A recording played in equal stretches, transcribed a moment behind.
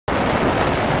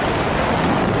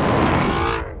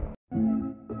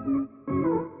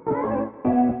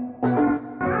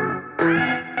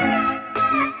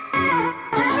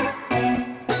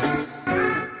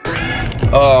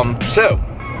So,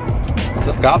 is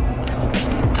that a cop?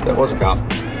 That was a cop.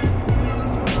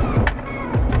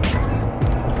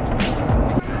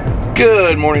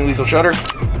 Good morning, Lethal Shutter.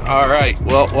 Alright,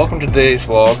 well, welcome to today's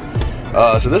vlog.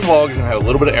 So this vlog is going to have a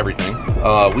little bit of everything.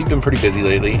 We've been pretty busy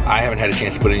lately. I haven't had a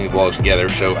chance to put any vlogs together,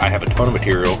 so I have a ton of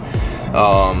material.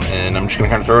 And I'm just going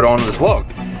to kind of throw it on to this vlog.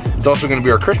 It's also going to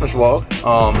be our Christmas vlog.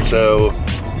 So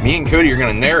me and Cody are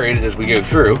going to narrate it as we go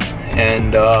through.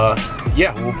 And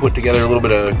yeah, we'll put together a little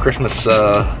bit of Christmas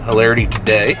hilarity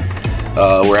today.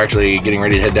 We're actually getting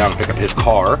ready to head down and pick up his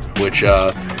car, which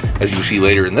as you see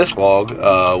later in this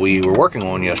vlog, we were working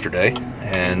on yesterday.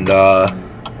 And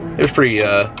it was pretty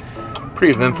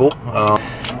eventful.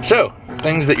 So,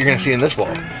 things that you're going to see in this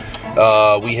vlog.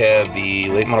 We have the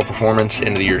late model performance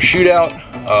end of the year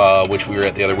shootout, which we were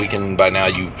at the other weekend. By now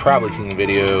you've probably seen the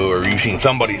video, or you've seen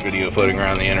somebody's video floating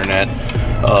around the internet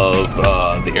of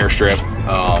the airstrip.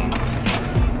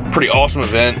 Pretty awesome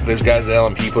event. Those guys at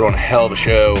LMP put on a hell of a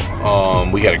show.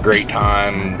 We had a great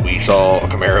time. We saw a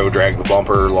Camaro drag the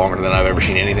bumper longer than I've ever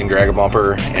seen anything drag a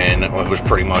bumper, and it was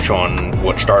pretty much on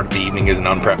what started the evening as an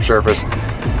unprepped surface.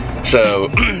 So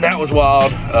that was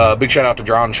wild. Big shout out to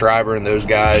John Schreiber and those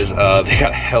guys. They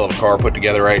got a hell of a car put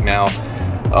together right now.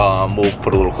 We'll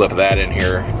put a little clip of that in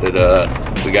here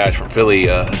that the guys from Philly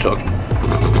took.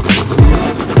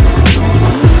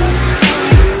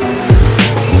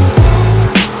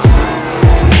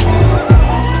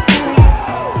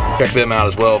 Check them out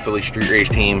as well, Philly Street Race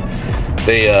Team.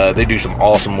 They do some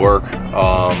awesome work.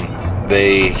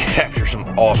 They capture some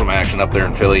awesome action up there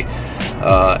in Philly.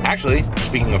 Actually,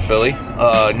 speaking of Philly,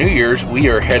 New Year's Day,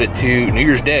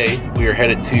 we are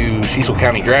headed to Cecil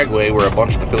County Dragway, where a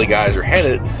bunch of the Philly guys are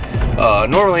headed.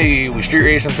 Normally, we street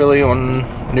race in Philly on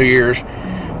New Year's.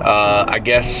 I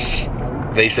guess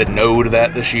they said no to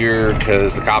that this year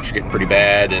because the cops are getting pretty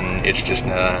bad, and it's just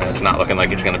it's not looking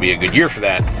like it's going to be a good year for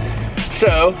that.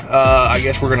 So, I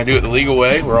guess we're going to do it the legal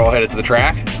way. We're all headed to the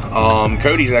track.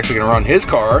 Cody's actually going to run his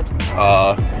car,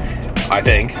 I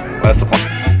think. That's the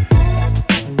plan.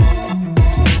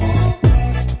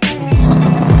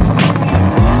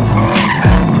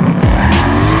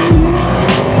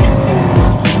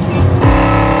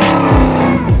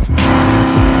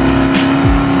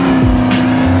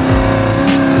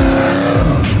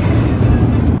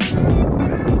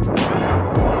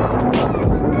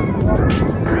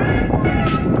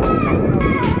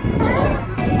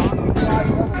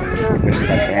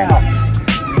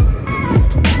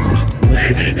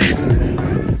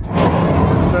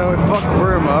 So it fucked the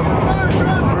room up.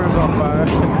 The room's on fire.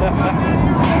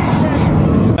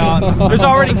 There's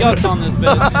already guts on this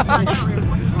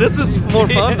bitch. This is more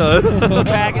fun though.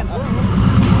 Bagging.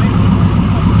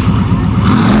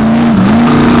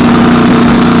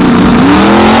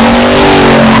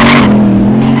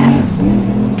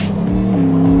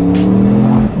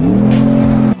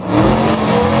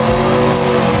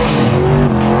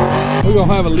 We're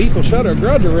gonna have a Lethal Shutter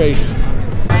grudge race.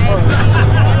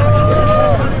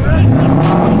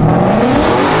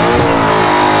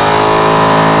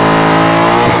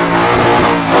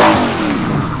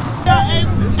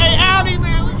 Hey, Audi,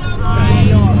 man, we got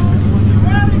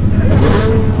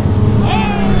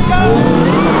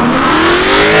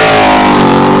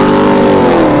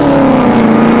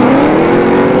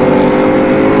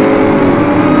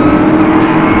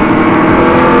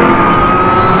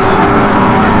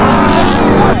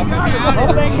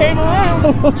they came around.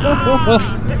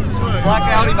 Black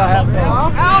Audi by half a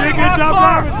Shake it up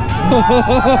there.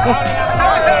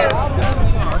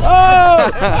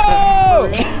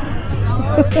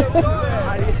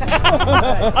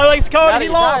 I like Cody. He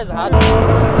lost.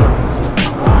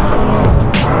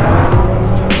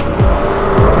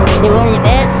 They're running the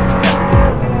back.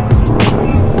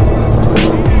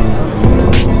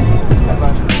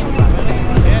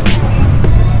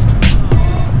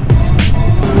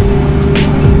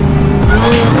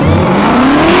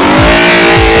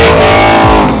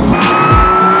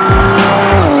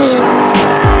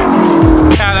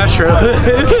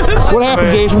 What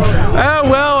happened, Jason?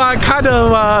 Well, I kind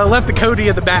of left the Cody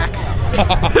at the back.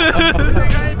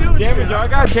 Damn it, I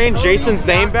gotta change Jason's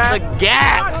name back. The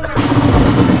gas.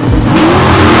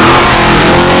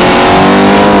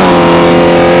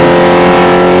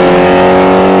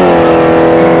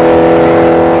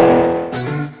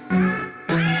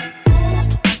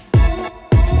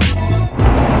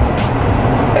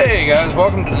 Hey guys,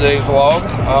 welcome to today's vlog.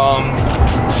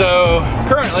 So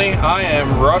currently I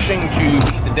am rushing to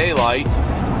beat the daylight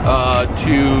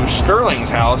to Sterling's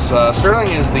house. Sterling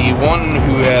is the one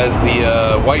who has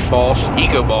the white Boss,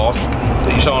 Eco Boss,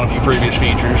 that you saw in a few previous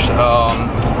features.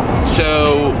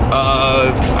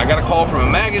 I got a call from a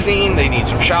magazine. They need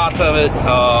some shots of it.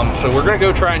 So we're gonna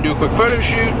go try and do a quick photo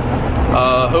shoot.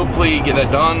 Hopefully get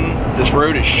that done. This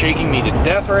road is shaking me to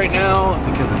death right now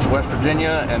because it's West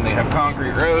Virginia and they have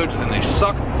concrete roads and they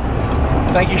suck.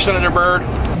 Thank you, Senator Byrd.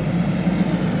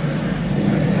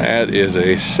 That is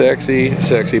a sexy,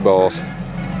 sexy Boss.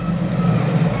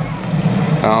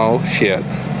 Oh shit.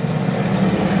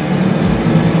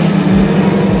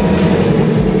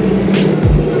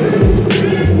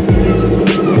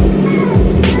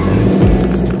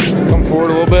 Come forward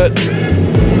a little bit.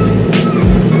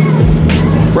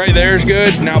 Right there's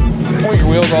good. Now point your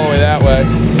wheels all the way that way.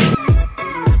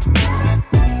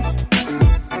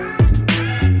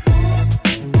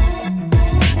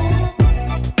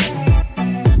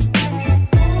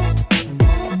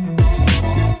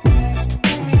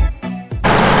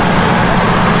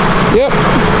 Yep.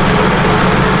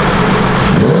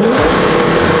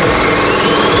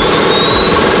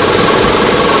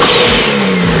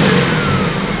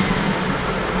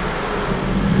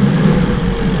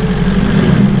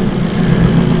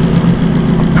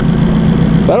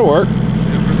 That'll work.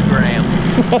 Good for the gram.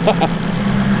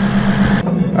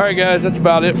 Alright guys, that's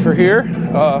about it for here.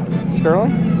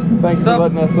 Sterling, thanks for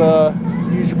letting us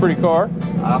use your pretty car.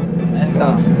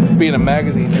 Be in a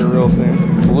magazine here real soon.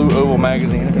 Blue Oval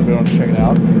magazine, if anybody wants to check it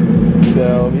out.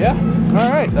 So yeah,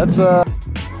 alright, that's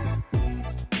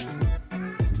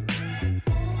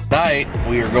Tonight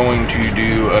we are going to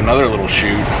do another little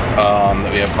shoot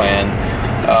that we have planned.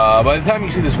 By the time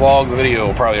you see this vlog, the video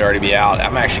will probably already be out.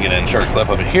 I'm actually going to insert a clip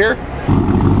of it here.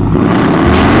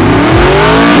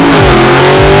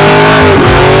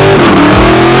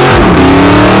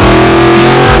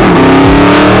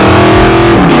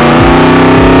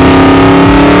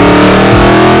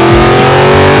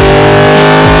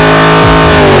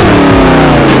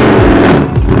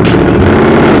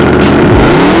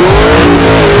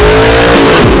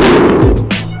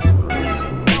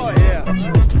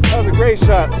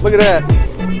 Look at that.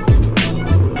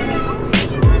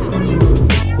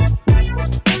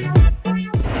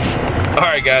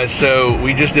 Alright guys, so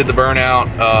we just did the burnout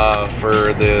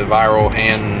for the viral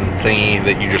hand thingy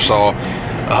that you just saw.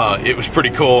 It was pretty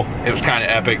cool. It was kind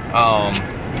of epic.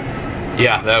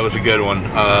 Yeah, that was a good one.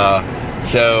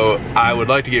 So I would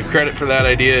like to give credit for that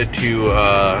idea to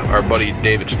our buddy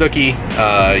David Stuckey.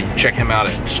 Check him out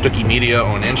at Stuckey Media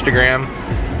on Instagram.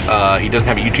 He doesn't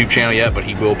have a YouTube channel yet, but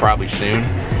he will probably soon.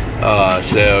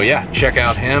 So yeah, check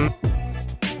out him.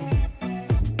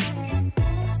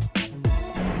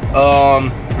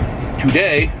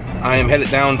 Today I am headed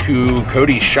down to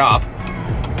Cody's shop.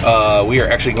 We are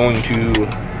actually going to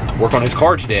work on his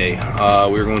car today.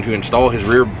 We're going to install his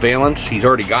rear valance. He's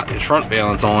already got his front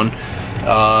valance on,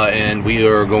 and we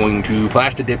are going to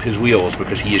plastic dip his wheels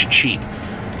because he is cheap.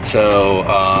 So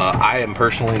I am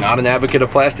personally not an advocate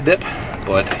of plastic dip,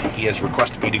 but he has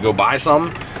requested me to go buy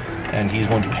some, and he's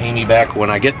going to pay me back when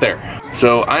I get there.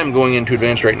 So I'm going into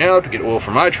Advance right now to get oil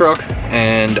for my truck,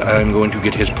 and I'm going to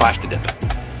get his plastic dip.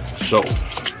 So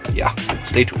yeah,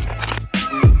 stay tuned.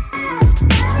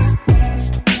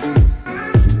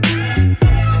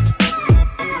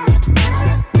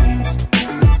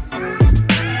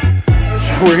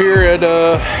 So we're here at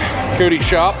Cody's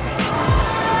shop.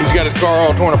 He's got his car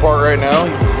all torn apart right now.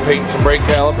 He's painting some brake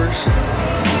calipers.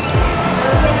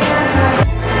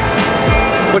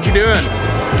 What you doing?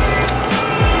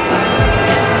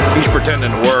 He's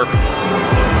pretending to work.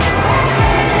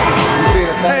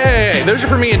 Hey, those are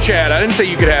for me and Chad. I didn't say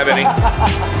you could have any.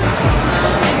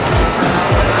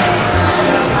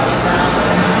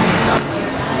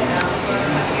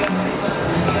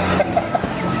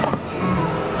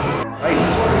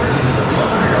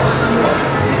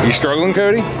 You struggling,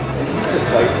 Cody? It's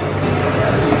tight.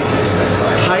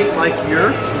 Tight like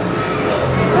you're.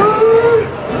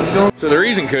 So the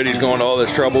reason Cody's going to all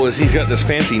this trouble is he's got this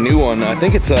fancy new one. I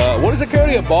think it's what is it,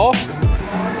 Cody? A Boss?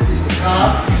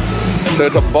 So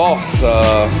it's a Boss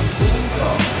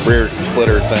rear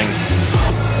splitter thing.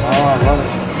 Oh, I love it.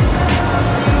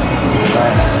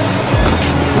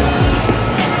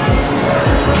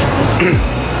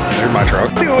 There's my truck.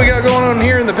 Let's see what we got going on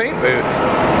here in the paint booth.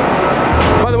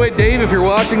 By the way, Dave, if you're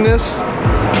watching this,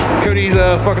 Cody's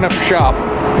fucking up your shop.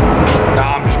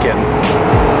 Nah, I'm just kidding.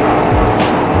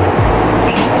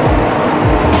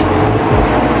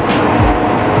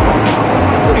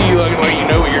 What are you looking like? You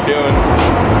know what you're doing.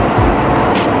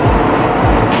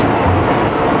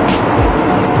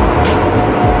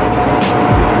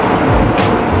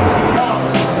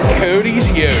 Cody's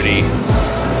Yodi.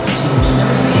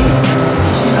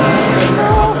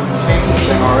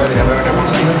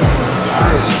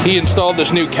 He installed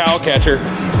this new cow catcher,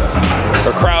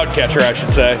 or crowd catcher, I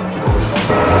should say.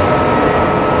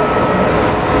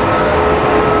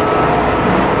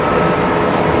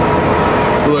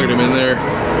 Look at him in there.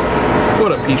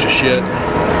 What a piece of shit.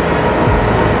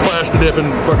 Plastic dipping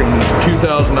fucking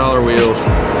 $2,000 wheels.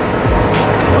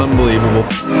 Unbelievable.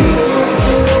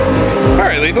 All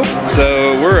right, Lethal.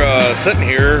 So we're sitting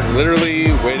here,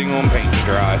 literally waiting on paint to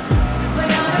dry.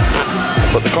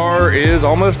 But the car is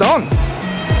almost done.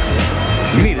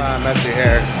 You need my messy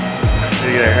hair. Did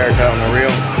you get a haircut on the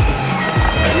reel?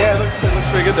 Yeah, it looks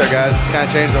pretty good there, guys. Kind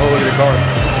of changed the whole look of the car.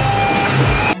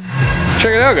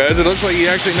 Check it out, guys. It looks like he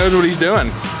actually knows what he's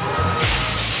doing.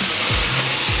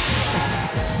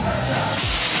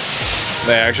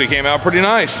 They actually came out pretty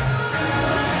nice.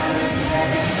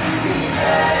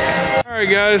 All right,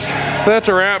 guys. That's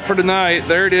a wrap for tonight.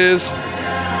 There it is.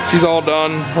 She's all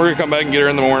done. We're gonna come back and get her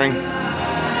in the morning.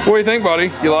 What do you think,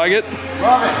 buddy? You like it?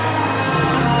 Love it.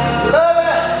 Love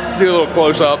it. Let's do a little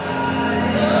close up.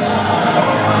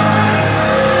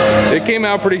 It came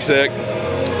out pretty sick.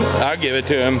 I'll give it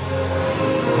to him.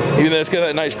 Even though it's got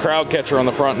that nice crowd catcher on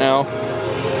the front now.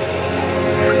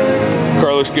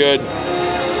 Car looks good.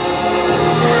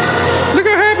 Look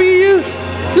how happy he is.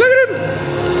 Look at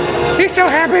him. He's so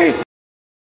happy.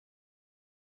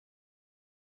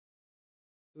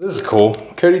 This is cool.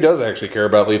 Cody does actually care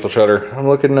about Lethal Shutter. I'm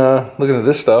looking at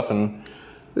this stuff, and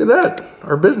look at that.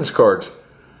 Our business cards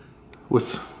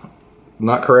with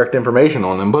not correct information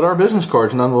on them, but our business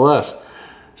cards nonetheless.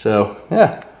 So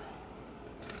yeah.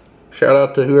 Shout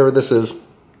out to whoever this is.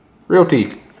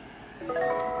 Realty.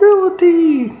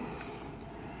 Realty.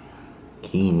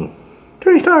 Keen.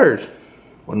 20 stars.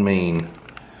 One main.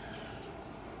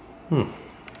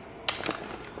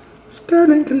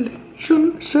 Sterling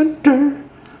Collision Center.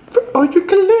 For all your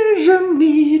collision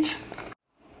needs.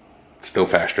 Still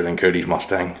faster than Cody's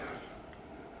Mustang.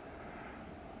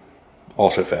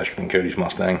 Also faster than Cody's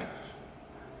Mustang.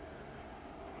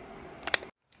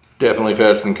 Definitely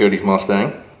faster than Cody's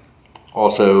Mustang.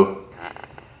 Also,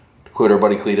 to quote our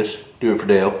buddy Cletus, do it for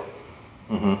Dale.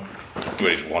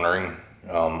 Anybody's wondering,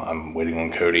 I'm waiting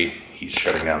on Cody. He's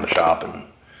shutting down the shop and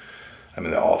I'm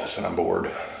in the office and I'm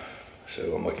bored.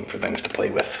 So I'm looking for things to play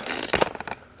with.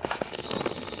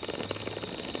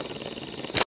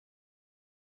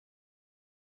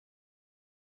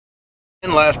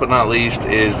 And last but not least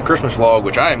is the Christmas vlog,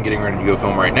 which I am getting ready to go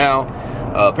film right now.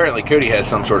 Apparently Cody has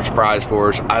some sort of surprise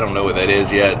for us. I don't know what that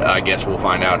is yet. I guess we'll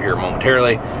find out here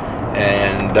momentarily.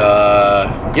 And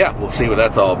yeah, we'll see what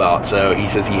that's all about. So he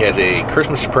says he has a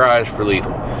Christmas surprise for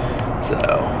Lethal. So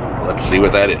let's see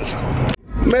what that is.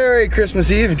 Merry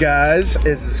Christmas Eve, guys.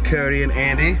 This is Cody and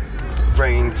Andy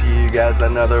bringing to you guys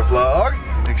another vlog.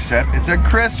 Except it's a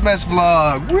Christmas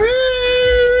vlog.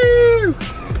 Woo!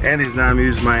 Andy's not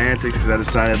amused with my antics because I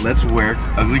decided let's wear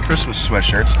ugly Christmas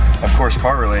sweatshirts, of course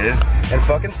car related, and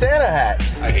fucking Santa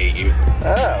hats. I hate you.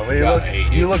 Oh, well,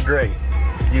 you look great.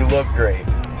 You look great.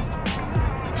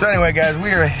 So anyway, guys,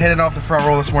 we are heading off the front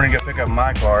row this morning to go pick up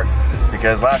my car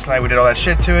because last night we did all that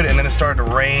shit to it and then it started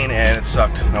to rain and it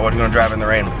sucked. I wasn't gonna drive in the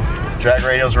rain. Drag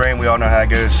radials rain, we all know how it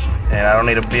goes, and I don't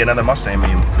need to be another Mustang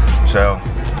meme. So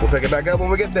we'll pick it back up when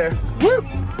we get there. Woo!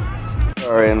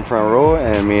 Alright, in the front row,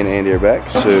 and me and Andy are back.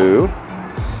 So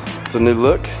it's a new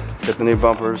look. Got the new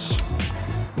bumpers,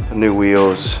 the new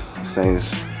wheels. This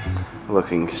thing's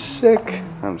looking sick.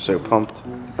 I'm so pumped.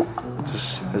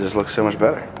 It just looks so much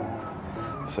better.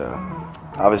 So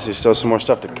obviously still some more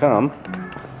stuff to come,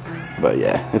 but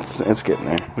yeah, it's getting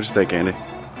there. What you think, Andy?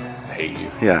 I hate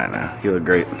you. Yeah, I know. You look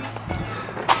great.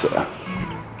 So,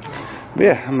 but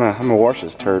yeah, I'm gonna wash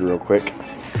this turd real quick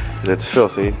because it's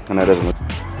filthy and that doesn't look.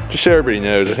 Just so everybody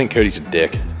knows, I think Cody's a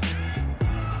dick.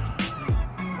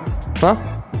 Huh?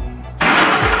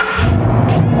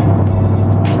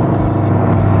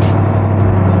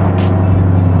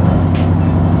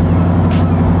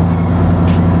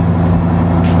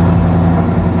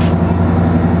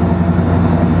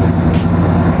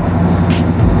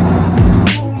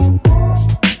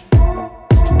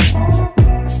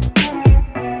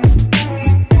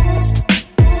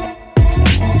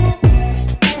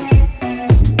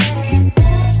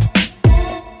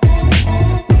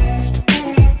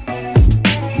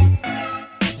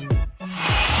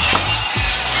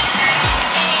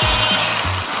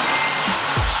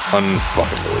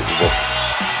 Unfucking believable.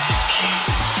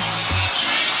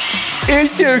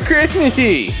 It's so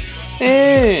Christmassy.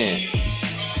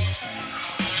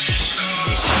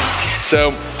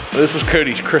 So this was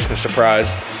Cody's Christmas surprise.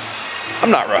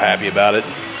 I'm not real happy about it.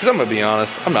 Because I'm gonna be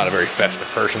honest, I'm not a very festive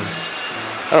person.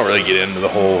 I don't really get into the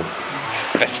whole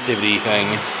festivity thing.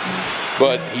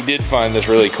 But he did find this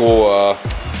really cool,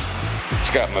 it's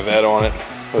got my vet on it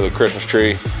with a Christmas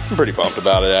tree. I'm pretty pumped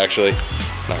about it actually,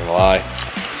 not gonna lie.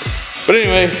 But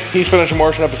anyway, he's finishing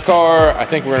washing up his car. I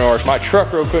think we're gonna wash my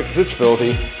truck real quick because it's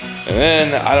filthy. And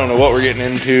then, I don't know what we're getting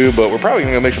into, but we're probably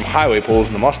gonna go make some highway pulls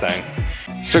in the Mustang.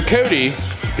 So Cody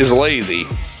is lazy.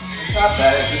 It's not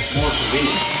bad, it's just more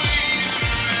convenient.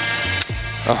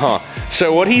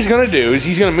 So what he's gonna do is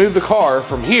he's gonna move the car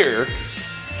from here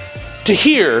to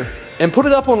here and put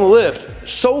it up on the lift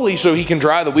solely so he can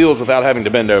dry the wheels without having to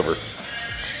bend over.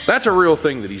 That's a real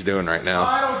thing that he's doing right now.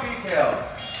 Final detail.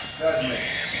 Judge me.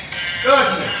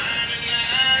 Judge me.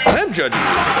 I am judging you.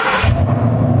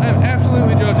 I am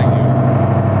absolutely judging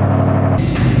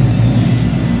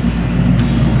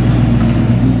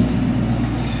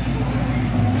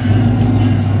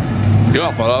you.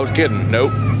 Y'all thought I was kidding.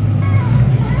 Nope.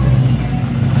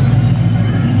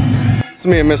 So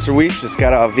me and Mr. Weeks just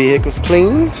got our vehicles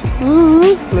cleaned.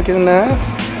 Ooh, looking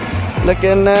nice.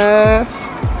 Looking nice.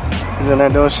 He's in there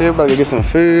doing shit, about to get some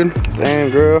food.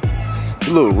 Damn, girl.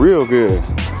 You look real good.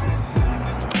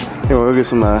 Here, we'll go get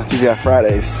some TGI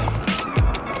Fridays.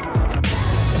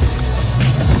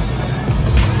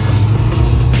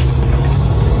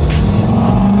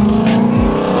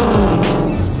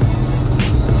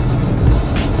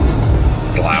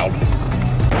 It's loud.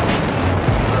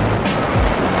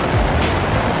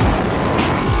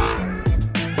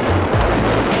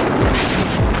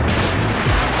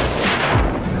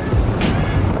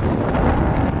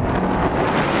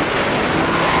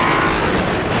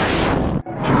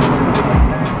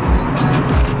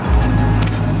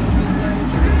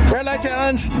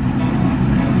 Challenge.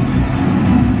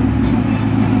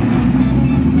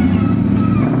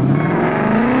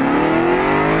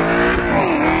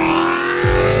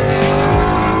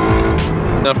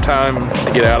 Enough time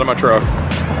to get out of my truck.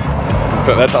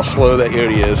 So that's how slow that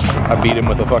Yodi is. I beat him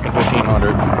with a fucking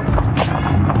 1500.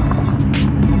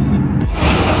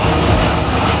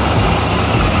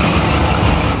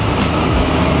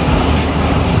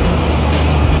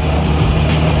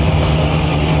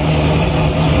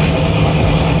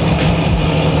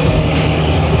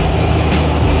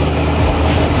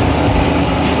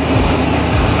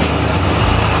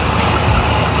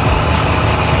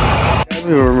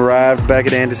 We arrived back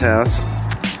at Andy's house.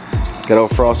 Got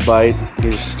old frostbite.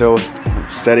 He's still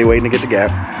steady waiting to get the gap.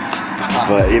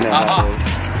 But you know how it is.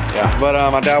 Yeah. But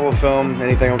I doubt we'll film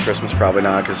anything on Christmas. Probably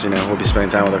not, because you know we'll be spending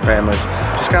time with our families,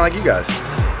 just kind of like you guys.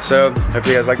 So hope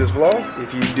you guys like this vlog.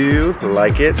 If you do,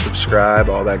 like it, subscribe,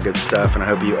 all that good stuff. And I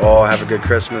hope you all have a good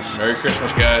Christmas. Merry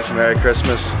Christmas, guys. Merry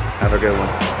Christmas. Have a good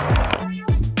one.